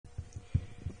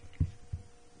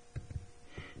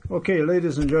Okay,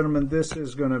 ladies and gentlemen, this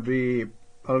is going to be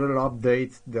a little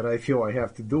update that I feel I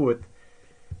have to do it.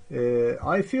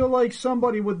 I feel like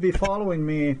somebody would be following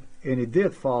me, and he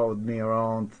did follow me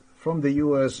around from the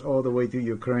US all the way to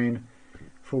Ukraine,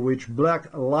 for which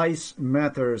Black Lives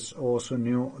Matters also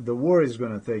knew the war is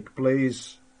going to take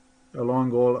place,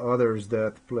 along all others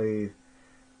that play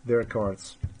their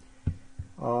cards.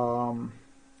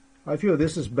 I feel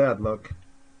this is bad luck,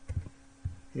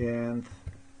 and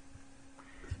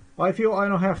I feel I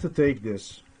don't have to take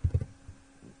this.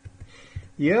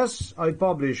 Yes, I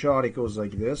publish articles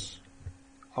like this.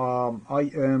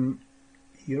 I am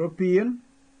European.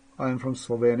 I am from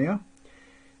Slovenia.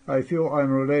 I feel I'm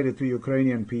related to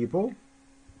Ukrainian people.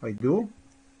 I do.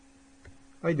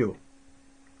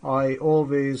 I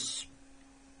always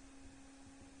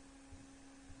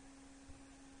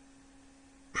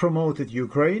promoted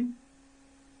Ukraine,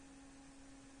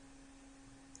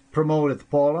 promoted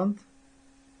Poland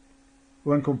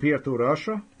when compared to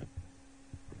Russia,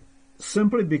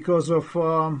 simply because of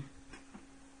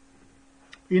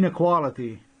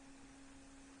inequality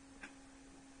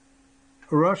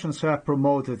Russians have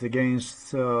promoted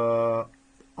against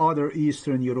other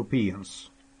Eastern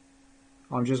Europeans.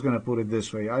 I'm just going to put it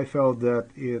this way. I felt that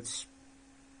it's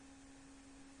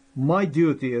my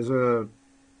duty as a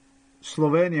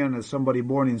Slovenian, as somebody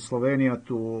born in Slovenia,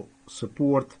 to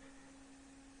support,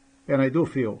 and I do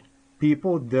feel,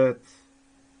 people that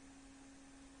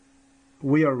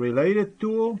we are related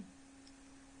to,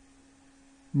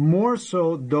 more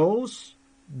so those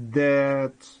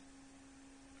that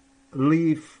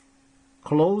live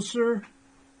closer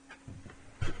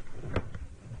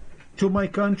to my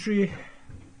country,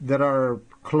 that are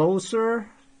closer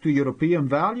to European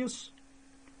values.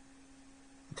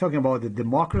 I'm talking about the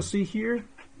democracy here,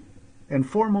 and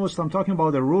foremost I'm talking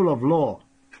about the rule of law.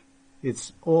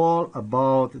 It's all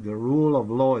about the rule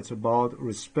of law. It's about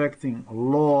respecting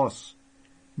laws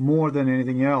more than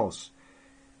anything else.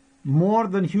 More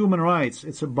than human rights,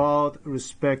 it's about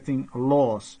respecting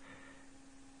laws.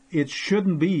 It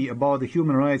shouldn't be about the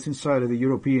human rights inside of the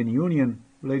European Union,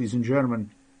 ladies and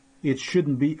gentlemen. It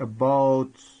shouldn't be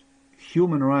about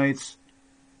human rights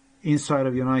inside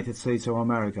of the United States of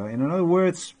America. In other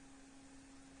words,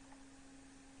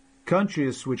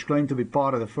 countries which claim to be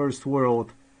part of the first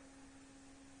world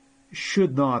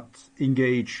should not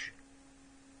engage.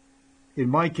 In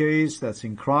my case, that's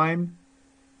in crime.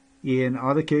 In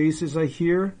other cases I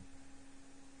hear,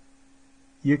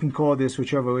 you can call this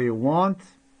whichever way you want.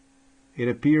 It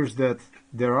appears that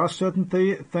there are certain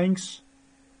things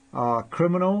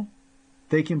criminal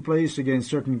taking place against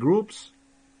certain groups.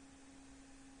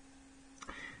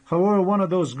 However, one of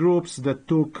those groups that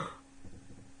took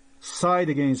side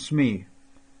against me,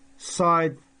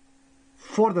 side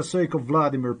for the sake of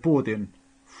Vladimir Putin,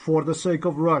 for the sake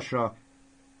of Russia,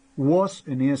 was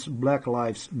and is Black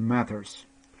Lives Matters.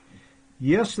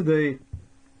 Yesterday,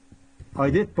 I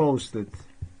did post it,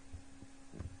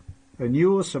 a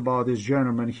news about this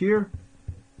gentleman here,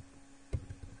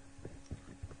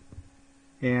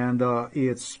 and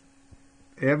it's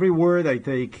every word I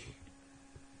take,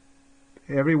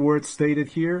 every word stated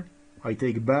here, I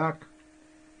take back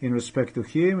in respect to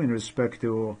him, in respect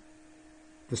to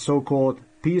the so-called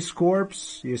Peace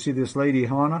Corps. You see this lady,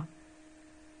 Hannah?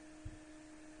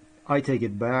 I take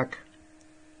it back.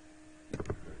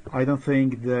 I don't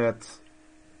think that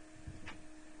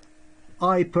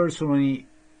I personally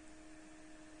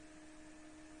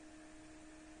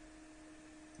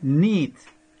need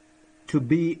to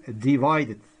be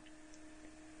divided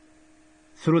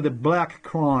through the black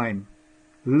crime,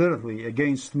 literally,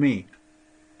 against me.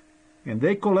 And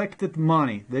they collected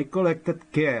money, they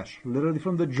collected cash, literally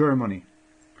from the Germany,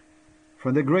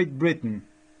 from the Great Britain,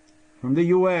 from the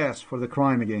US for the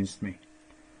crime against me.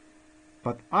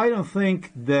 But I don't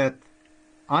think that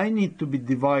I need to be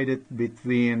divided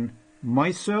between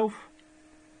myself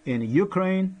and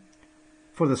Ukraine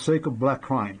for the sake of black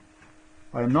crime.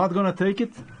 I'm not going to take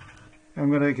it. I'm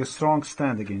going to take a strong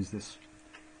stand against this.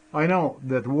 I know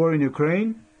that war in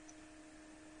Ukraine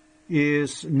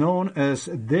is known as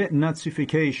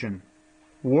denazification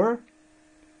war,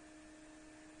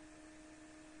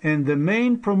 and the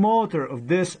main promoter of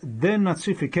this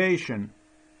denazification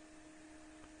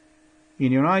in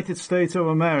the United States of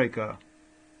America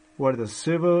were the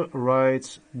civil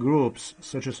rights groups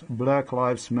such as Black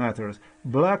Lives Matter.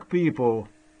 Black people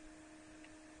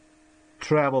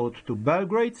traveled to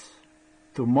Belgrade,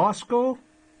 to Moscow,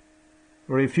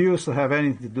 refused to have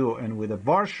anything to do and with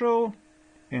Warsaw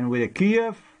and with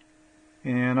Kiev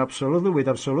and with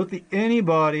absolutely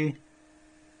anybody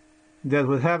that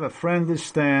would have a friendly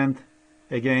stand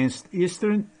against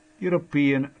Eastern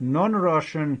non-European,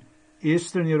 non-Russian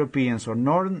Eastern Europeans, or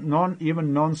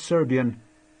even non-Serbian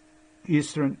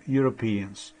Eastern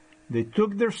Europeans. They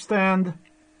took their stand,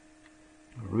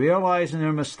 realizing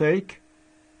their mistake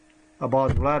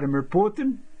about Vladimir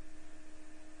Putin,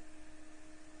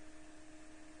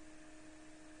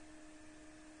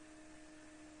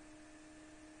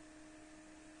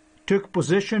 took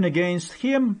position against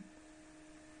him.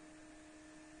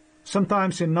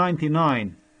 Sometimes in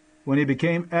 '99, when it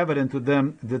became evident to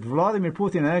them that Vladimir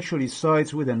Putin actually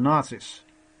sides with the Nazis,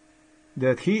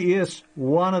 that he is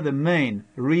one of the main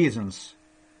reasons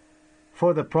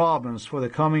for the problems for the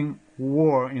coming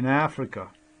war in Africa,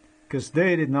 because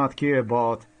they did not care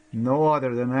about no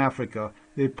other than Africa.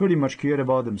 They pretty much cared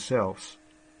about themselves.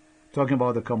 Talking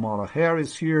about the Kamala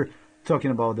Harris here,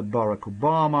 talking about the Barack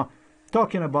Obama,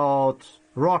 talking about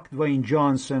Rock Dwayne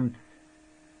Johnson,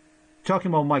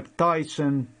 talking about Mike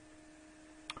Tyson.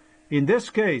 In this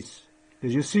case,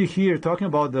 as you see here, talking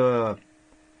about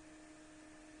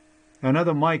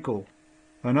another Michael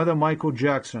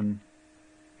Jackson.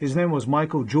 His name was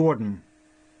Michael Jordan.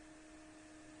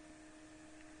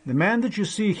 The man that you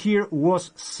see here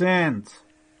was sent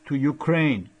to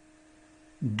Ukraine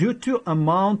due to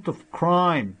amount of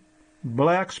crime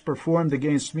blacks performed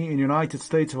against me in the United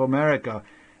States of America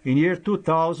in year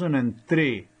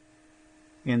 2003.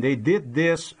 And they did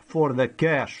this for the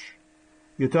cash.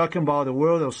 You're talking about the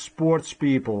world of sports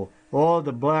people, all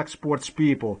the black sports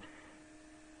people.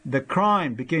 The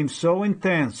crime became so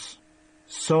intense,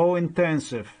 so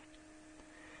intensive,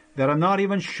 that I'm not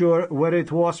even sure whether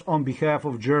it was on behalf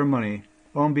of Germany,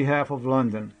 on behalf of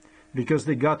London, because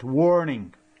they got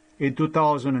warning in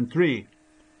 2003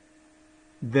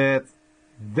 that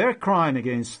their crime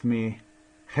against me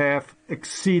have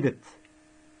exceeded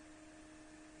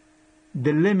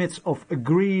the limits of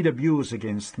agreed abuse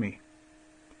against me.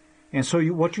 And so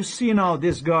what you see now,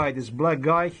 this guy, this black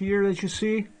guy here that you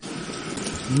see,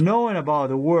 knowing about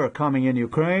the war coming in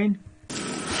Ukraine,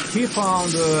 he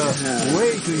found a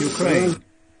way to Ukraine.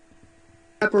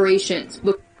 Reparations.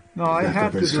 No, I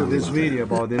had to do this video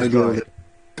about this guy.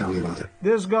 Tell me about it.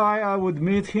 This guy, I would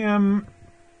meet him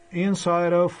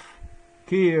inside of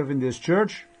Kiev in this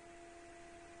church.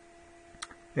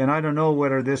 And I don't know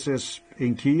whether this is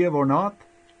in Kiev or not,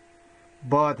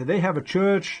 but they have a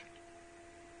church.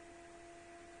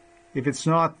 If it's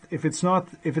not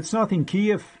in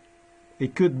Kiev,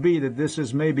 it could be that this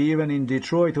is maybe even in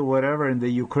Detroit or wherever, and the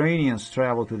Ukrainians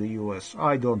travel to the U.S.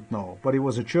 I don't know. But it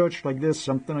was a church like this,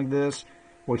 something like this,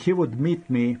 where he would meet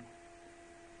me.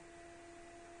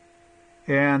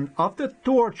 And after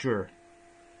torture,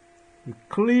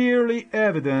 clearly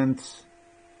evident,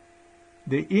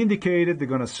 they indicated they're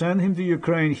going to send him to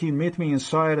Ukraine. He met me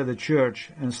inside of the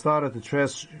church and started to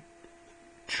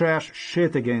trash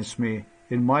shit against me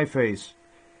in my face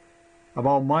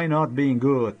about my not being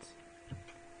good,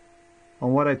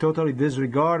 on what I totally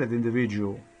disregarded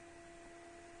individual.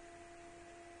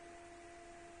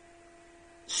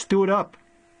 Stood up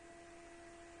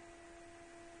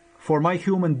for my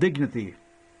human dignity,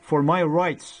 for my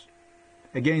rights,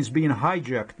 against being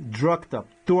hijacked, drugged up,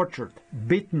 tortured,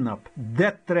 beaten up,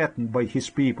 death threatened by his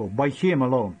people, by him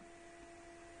alone.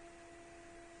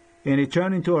 And it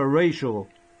turned into a racial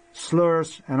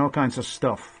slurs and all kinds of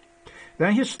stuff.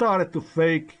 Then he started to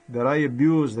fake that I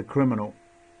abused the criminal,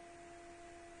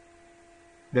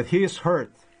 that he is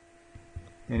hurt,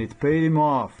 and it paid him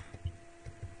off.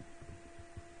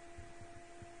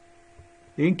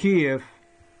 In Kiev,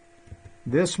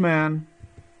 this man,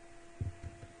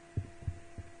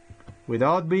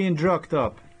 without being drugged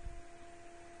up,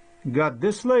 got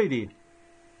this lady,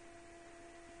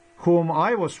 whom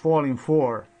I was falling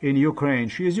for in Ukraine.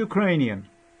 She is Ukrainian.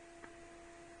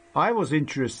 I was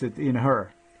interested in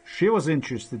her. She was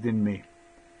interested in me.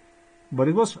 But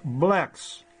it was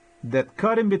blacks that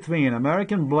cut in between,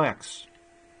 American blacks,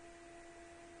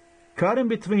 cut in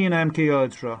between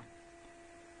MKUltra,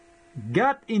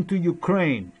 got into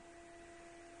Ukraine,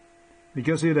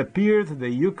 because it appeared that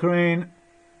Ukraine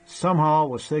somehow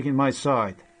was taking my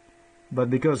side. But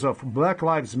because of Black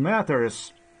Lives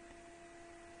Matters,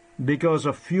 because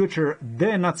of future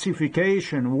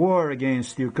denazification war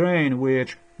against Ukraine,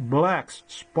 which blacks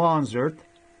sponsored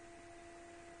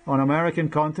on American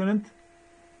continent,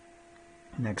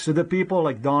 next to the people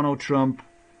like Donald Trump,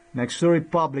 next to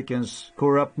Republicans,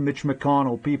 corrupt Mitch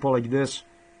McConnell, people like this,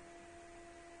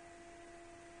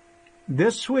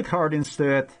 this sweetheart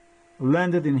instead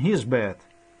landed in his bed,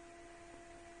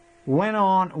 went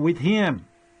on with him.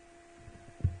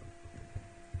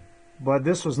 But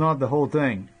this was not the whole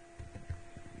thing.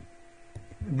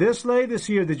 This lady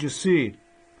here that you see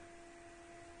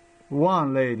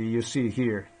one lady you see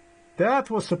here.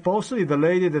 That was supposedly the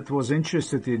lady that was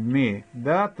interested in me.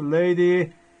 That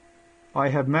lady, I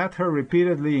have met her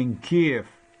repeatedly in Kiev.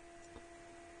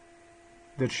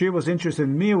 That she was interested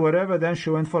in me, whatever, then she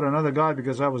went for another guy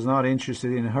because I was not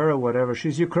interested in her or whatever.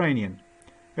 She's Ukrainian.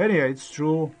 Anyway, it's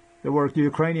true. There were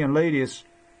Ukrainian ladies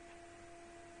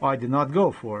I did not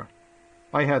go for.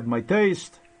 I had my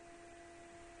taste.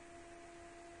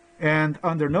 And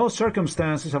under no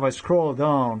circumstances, if I scroll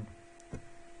down,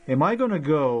 am I going to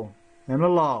go and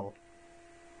allow,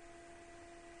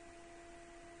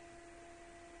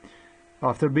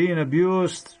 after being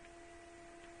abused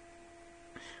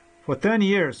for 10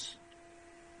 years,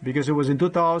 because it was in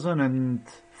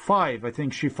 2005, I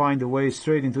think she found a way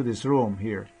straight into this room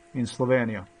here in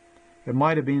Slovenia. It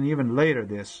might have been even later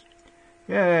this.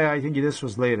 Yeah, I think this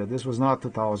was later. This was not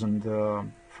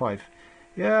 2005.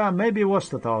 Yeah, maybe it was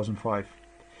 2005.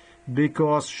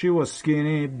 Because she was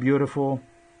skinny, beautiful.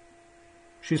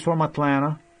 She's from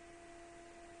Atlanta.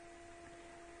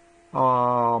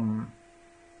 And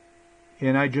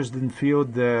I just didn't feel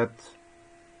that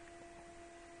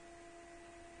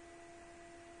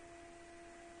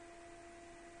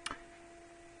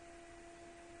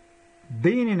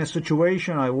being in a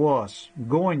situation I was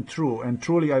going through, and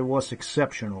truly I was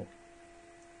exceptional,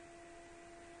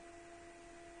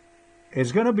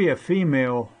 it's going to be a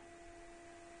female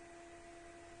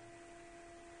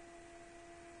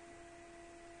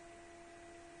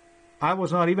I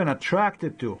was not even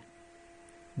attracted to,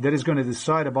 that is going to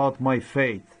decide about my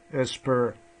fate as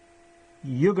per,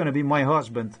 you're going to be my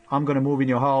husband, I'm going to move in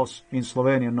your house in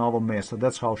Slovenia, Novo Mesto.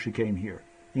 That's how she came here,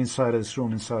 inside of this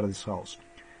room, inside of this house.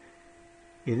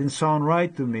 It didn't sound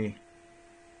right to me.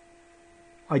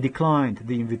 I declined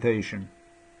the invitation.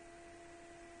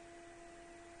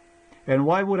 And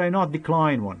why would I not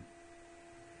decline one?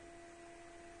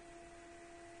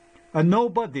 And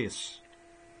nobody's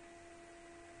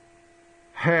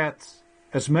had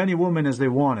as many women as they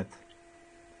wanted.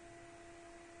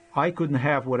 I couldn't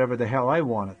have whatever the hell I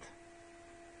wanted.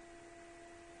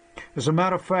 As a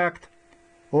matter of fact,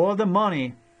 all the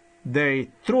money they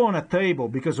threw on a table,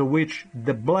 because of which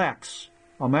the blacks,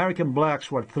 American blacks,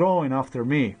 were throwing after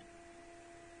me,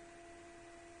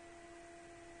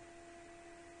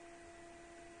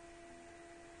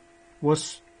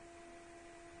 was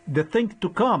the thing to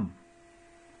come,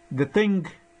 the thing,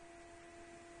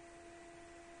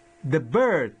 the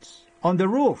birds on the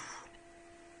roof.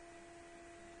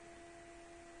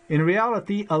 In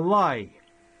reality, a lie,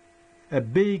 a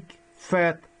big,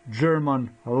 fat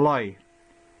German lie.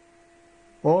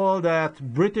 All that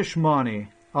British money,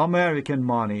 American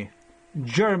money,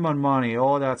 German money,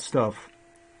 all that stuff.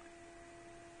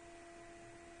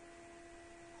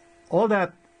 All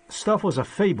that stuff was a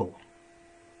fable.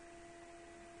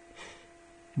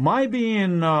 My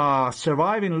being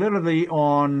surviving literally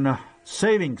on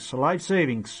savings, life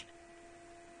savings,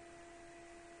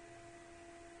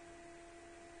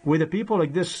 with the people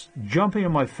like this jumping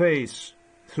in my face,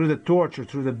 through the torture,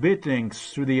 through the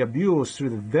beatings, through the abuse, through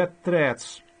the death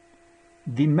threats,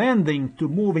 demanding to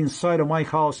move inside of my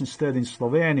house instead in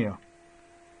Slovenia,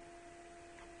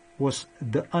 was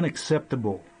the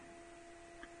unacceptable.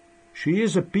 She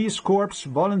is a Peace Corps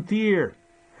volunteer.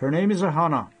 Her name is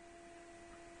Hannah.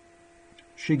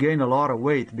 She gained a lot of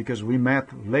weight because we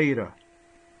met later.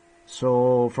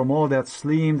 So from all that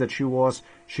slim that she was,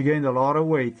 she gained a lot of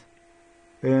weight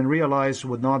and realized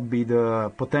would not be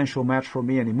the potential match for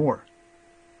me anymore.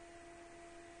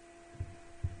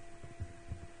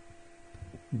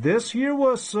 This here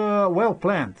was well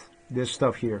planned, this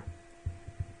stuff here.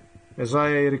 As I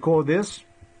recall this,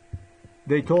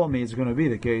 they told me it's going to be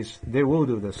the case. They will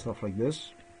do the stuff like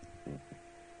this.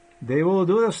 They will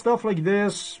do the stuff like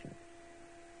this.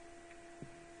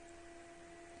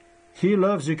 He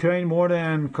loves Ukraine more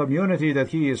than community that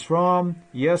he is from.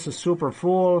 Yes, it's super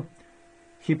full.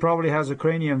 He probably has a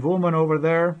Ukrainian woman over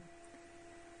there.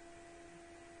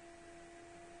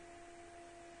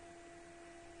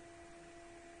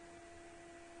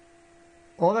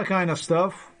 All that kind of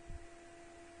stuff.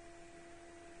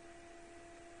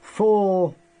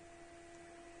 Full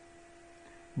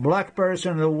black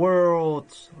person in the world.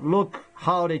 Look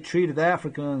how they treated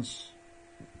Africans.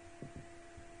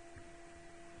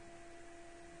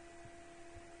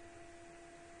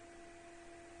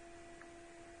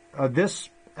 This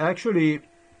actually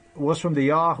was from the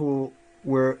Yahoo,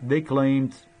 where they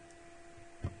claimed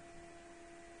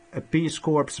a Peace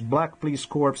Corps, black Peace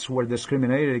Corps were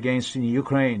discriminated against in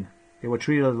Ukraine. They were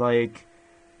treated like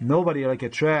nobody, like a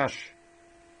trash.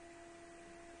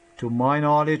 To my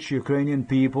knowledge, Ukrainian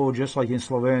people, just like in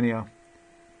Slovenia,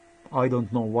 I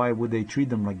don't know why would they treat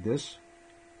them like this.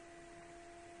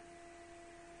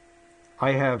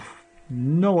 I have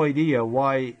no idea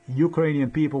why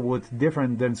Ukrainian people would,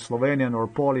 different than Slovenian or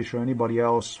Polish or anybody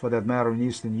else for that matter in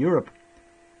Eastern Europe,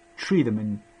 treat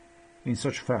them in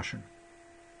such fashion.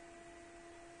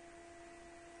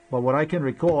 But what I can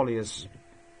recall is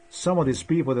some of these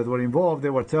people that were involved, they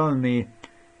were telling me,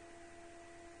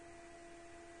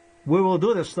 we will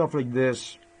do the stuff like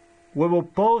this, we will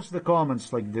post the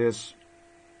comments like this,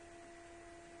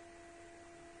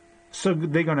 so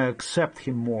they're going to accept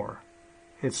him more.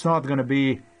 It's not going to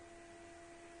be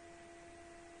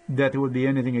that it would be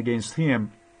anything against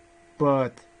him,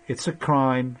 but it's a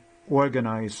crime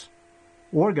organized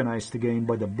again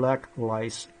by the Black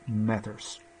Lives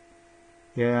Matters.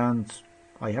 And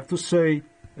I have to say,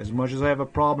 as much as I have a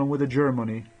problem with the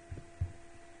Germany,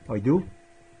 I do.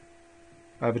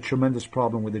 I have a tremendous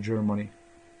problem with the Germany.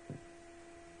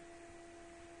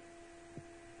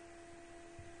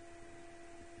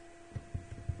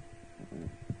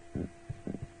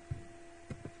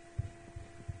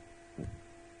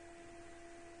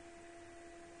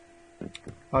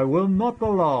 I will not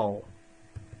allow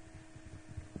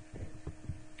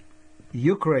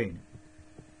Ukraine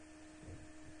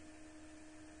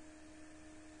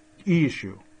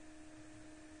issue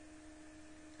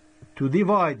to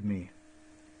divide me,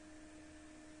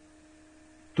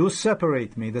 to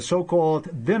separate me, the so-called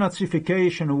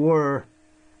denazification war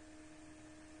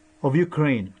of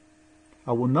Ukraine.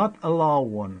 I will not allow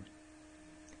one.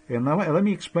 And now, let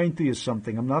me explain to you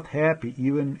something. I'm not happy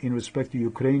even in respect to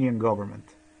Ukrainian government.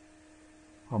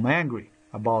 I'm angry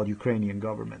about Ukrainian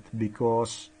government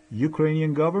because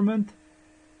Ukrainian government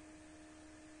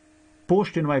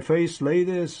pushed in my face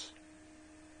ladies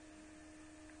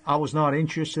I was not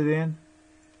interested in,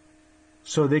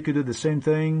 so they could do the same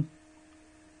thing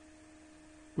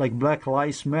like Black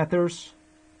Lives Matters,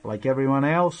 like everyone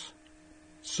else,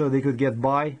 so they could get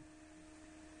by.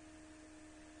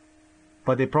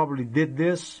 But they probably did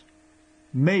this.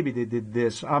 Maybe they did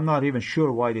this. I'm not even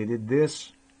sure why they did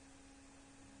this.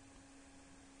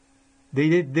 They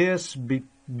did this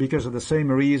because of the same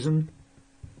reason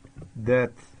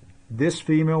that this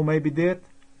female maybe did.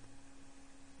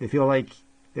 They feel like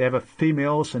they have a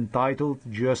females entitled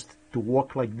just to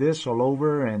walk like this all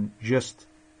over and just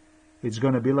it's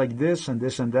going to be like this and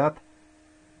that.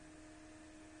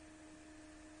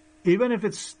 Even if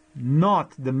it's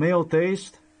not the male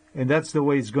taste and that's the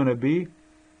way it's going to be,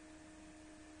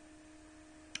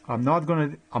 I'm not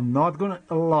going to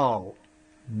allow,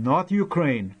 not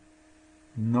Ukraine,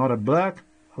 not a Black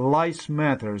Lives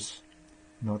Matters,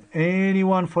 not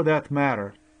anyone for that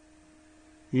matter,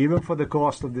 even for the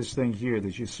cost of this thing here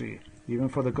that you see, even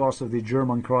for the cost of the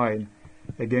German crime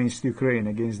against Ukraine,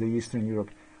 against the Eastern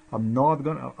Europe, I'm not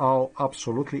going to allow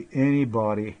absolutely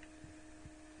anybody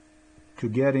to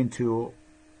get into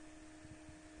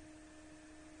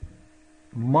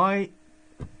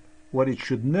what it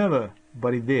should never,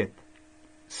 but it did,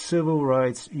 civil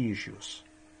rights issues.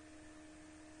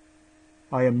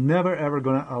 I am never ever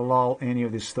going to allow any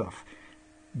of this stuff.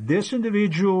 This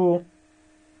individual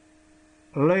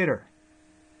later,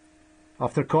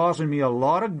 after causing me a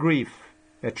lot of grief,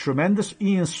 a tremendous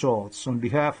insults on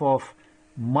behalf of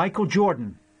Michael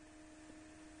Jordan,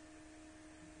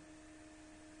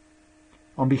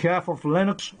 on behalf of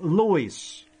Lennox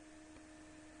Lewis,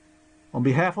 on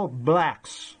behalf of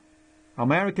blacks,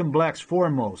 American blacks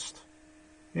foremost,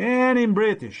 and in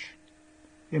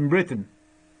Britain,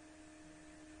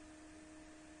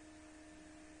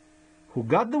 who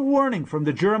got the warning from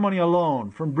the Germany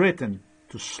alone, from Britain,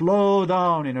 to slow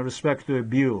down in respect to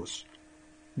abuse,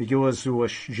 because it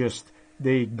was just,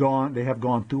 they have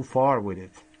gone too far with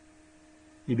it.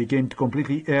 It became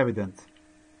completely evident.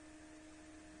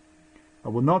 I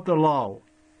will not allow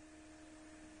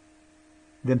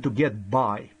them to get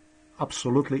by,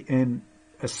 absolutely in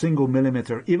a single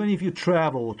millimeter, even if you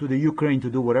travel to the Ukraine to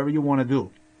do whatever you want to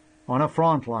do, on a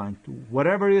front line,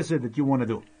 whatever it is that you want to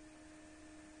do.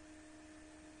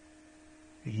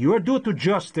 You're due to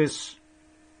justice.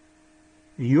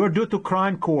 You're due to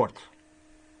crime court.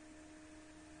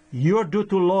 You're due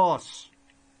to laws.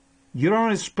 You don't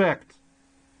respect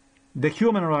the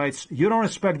human rights. You don't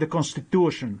respect the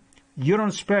Constitution. You don't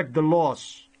respect the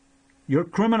laws. You're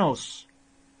criminals.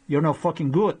 You're no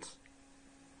fucking good.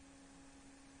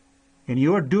 And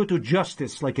you're due to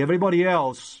justice like everybody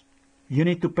else. You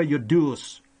need to pay your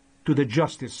dues to the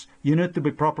justice. You need to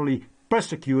be properly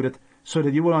persecuted so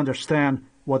that you will understand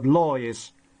what law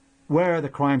is, where the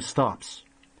crime stops.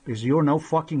 Because you're no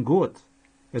fucking good.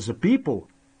 As a people,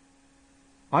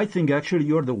 I think actually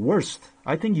you're the worst.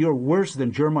 I think you're worse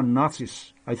than German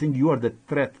Nazis. I think you are the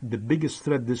threat, the biggest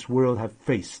threat this world has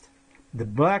faced. The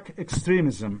black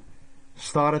extremism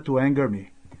started to anger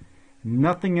me.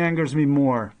 Nothing angers me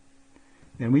more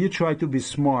than when you try to be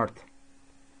smart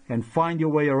and find your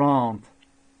way around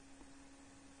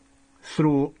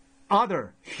through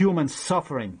other human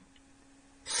suffering,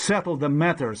 settle the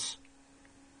matters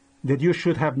that you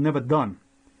should have never done,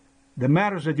 the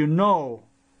matters that you know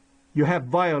you have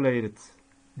violated,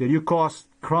 that you caused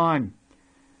crime,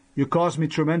 you caused me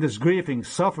tremendous grieving,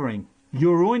 suffering,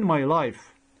 you ruined my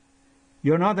life.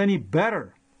 You're not any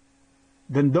better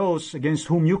than those against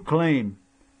whom you claim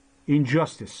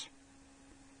injustice.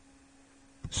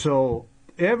 So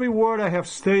every word I have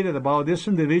stated about this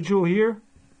individual here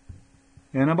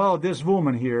and about this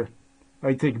woman here,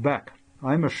 I take back.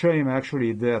 I'm ashamed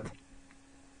actually that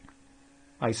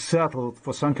I settled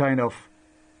for some kind of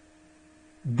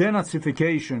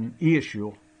denazification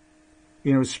issue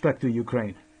in respect to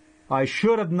Ukraine. I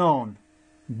should have known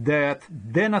that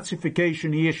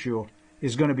denazification issue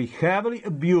is going to be heavily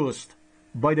abused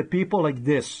by the people like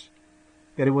this,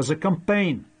 that it was a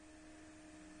campaign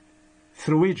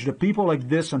through which the people like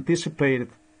this anticipated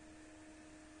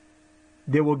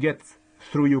they will get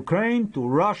through Ukraine, to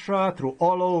Russia, through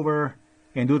all over,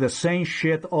 and do the same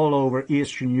shit all over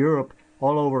Eastern Europe,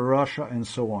 all over Russia, and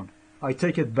so on. I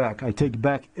take it back. I take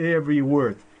back every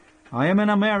word. I am an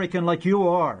American like you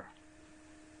are.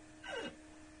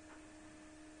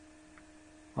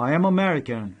 I am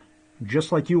American,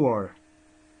 just like you are.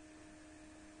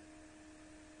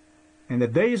 And the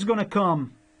day is going to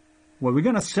come where we're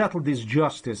going to settle this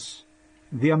justice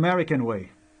the American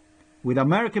way, with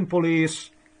American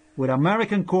police, with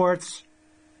American courts,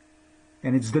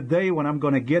 and it's the day when I'm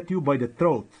going to get you by the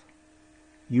throat.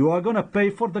 You are going to pay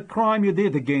for the crime you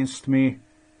did against me.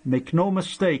 Make no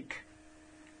mistake.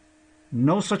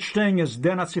 No such thing as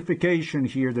denazification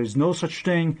here. There's no such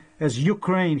thing as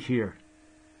Ukraine here.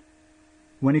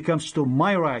 When it comes to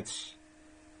my rights,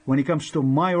 when it comes to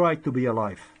my right to be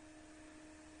alive.